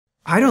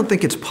I don't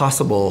think it's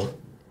possible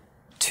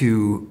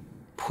to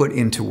put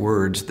into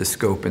words the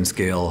scope and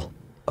scale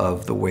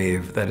of the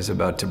wave that is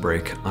about to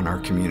break on our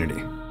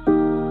community.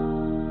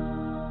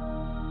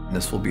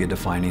 This will be a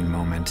defining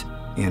moment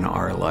in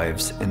our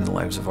lives and in the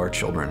lives of our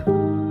children.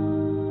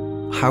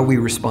 How we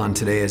respond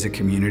today as a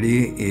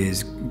community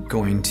is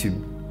going to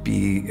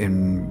be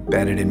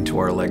embedded into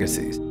our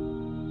legacies.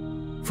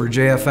 For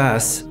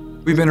JFS,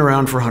 we've been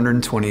around for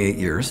 128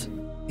 years.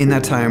 In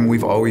that time,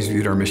 we've always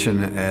viewed our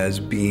mission as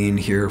being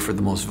here for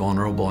the most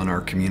vulnerable in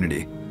our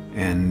community.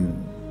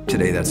 And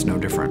today, that's no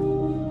different.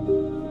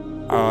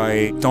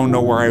 I don't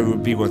know where I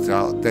would be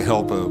without the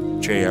help of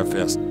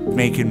JFS,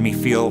 making me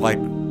feel like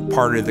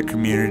part of the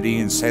community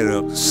instead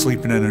of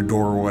sleeping in a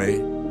doorway.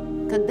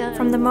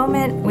 From the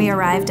moment we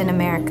arrived in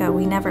America,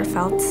 we never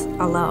felt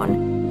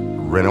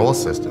alone. Rental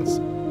assistance,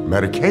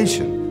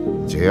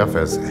 medication.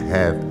 JFS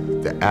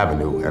had the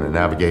avenue and the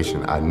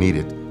navigation I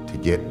needed to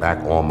get back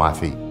on my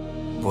feet.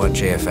 What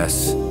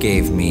JFS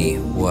gave me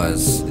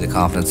was the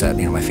confidence that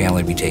my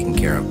family would be taken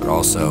care of, but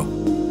also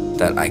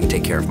that I can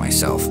take care of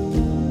myself.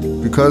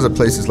 Because of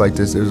places like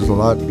this, there's a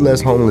lot less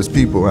homeless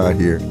people out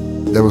here.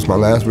 That was my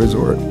last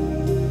resort,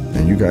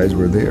 and you guys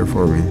were there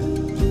for me.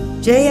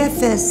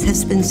 JFS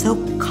has been so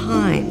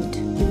kind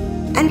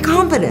and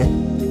competent,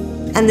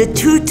 and the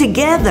two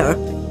together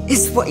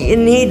is what you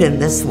need in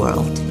this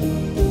world.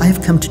 I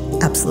have come to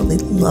absolutely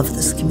love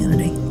this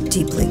community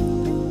deeply,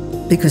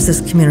 because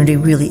this community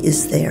really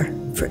is there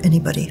for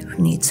anybody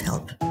who needs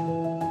help.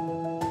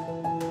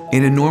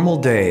 In a normal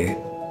day,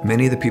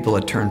 many of the people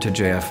that turn to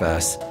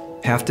JFS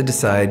have to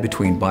decide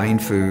between buying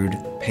food,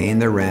 paying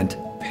their rent,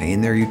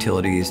 paying their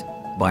utilities,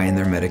 buying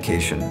their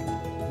medication.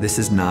 This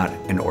is not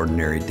an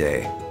ordinary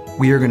day.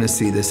 We are going to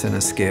see this in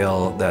a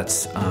scale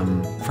that's,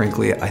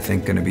 frankly, I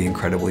think going to be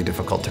incredibly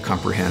difficult to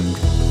comprehend.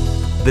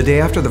 The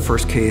day after the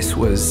first case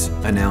was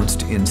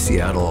announced in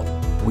Seattle,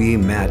 we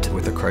met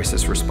with the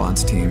crisis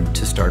response team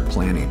to start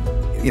planning.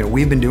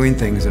 We've been doing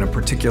things in a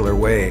particular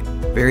way,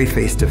 very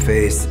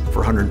face-to-face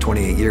for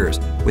 128 years.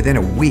 Within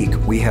a week,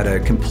 we had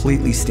to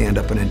completely stand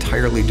up an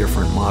entirely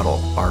different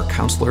model. Our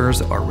counselors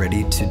are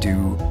ready to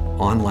do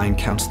online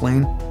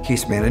counseling.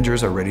 Case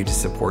managers are ready to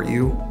support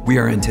you. We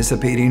are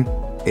anticipating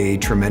a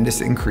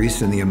tremendous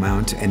increase in the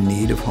amount and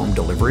need of home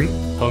delivery.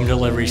 Home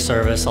delivery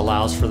service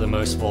allows for the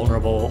most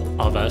vulnerable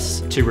of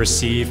us to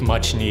receive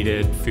much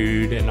needed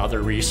food and other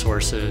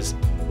resources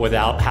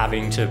without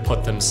having to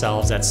put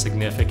themselves at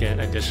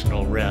significant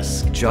additional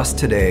risk. Just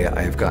today,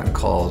 I have gotten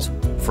calls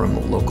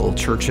from local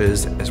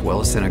churches as well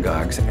as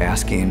synagogues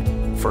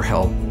asking for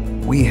help.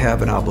 We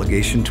have an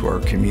obligation to our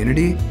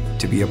community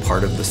to be a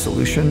part of the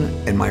solution,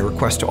 and my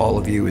request to all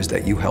of you is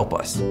that you help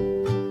us.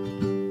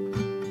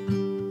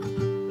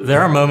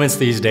 There are moments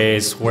these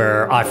days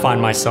where I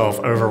find myself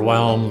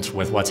overwhelmed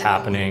with what's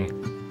happening.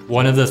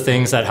 One of the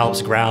things that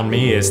helps ground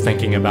me is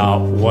thinking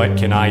about what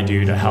can I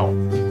do to help.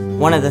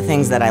 One of the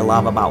things that I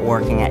love about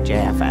working at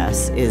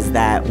JFS is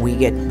that we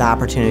get the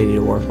opportunity to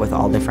work with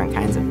all different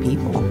kinds of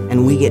people,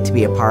 and we get to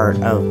be a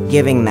part of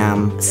giving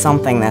them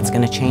something that's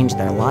going to change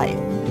their life.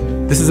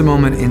 This is a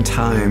moment in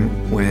time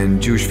when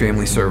Jewish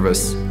Family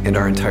Service and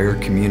our entire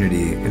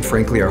community, and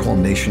frankly our whole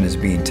nation, is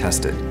being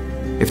tested.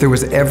 If there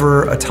was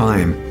ever a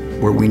time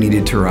where we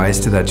needed to rise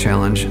to that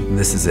challenge,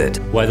 this is it.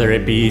 Whether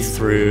it be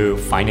through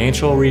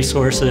financial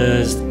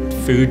resources,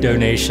 food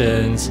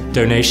donations,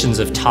 donations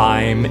of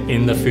time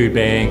in the food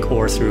bank,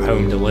 or through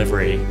home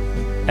delivery.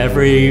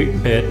 Every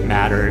bit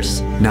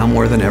matters. Now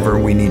more than ever,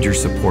 we need your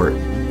support.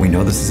 We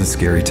know this is a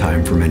scary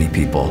time for many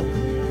people,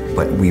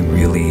 but we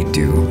really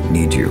do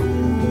need you.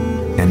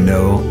 And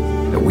know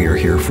that we are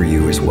here for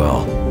you as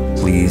well.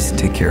 Please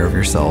take care of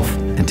yourself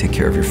and take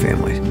care of your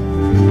family.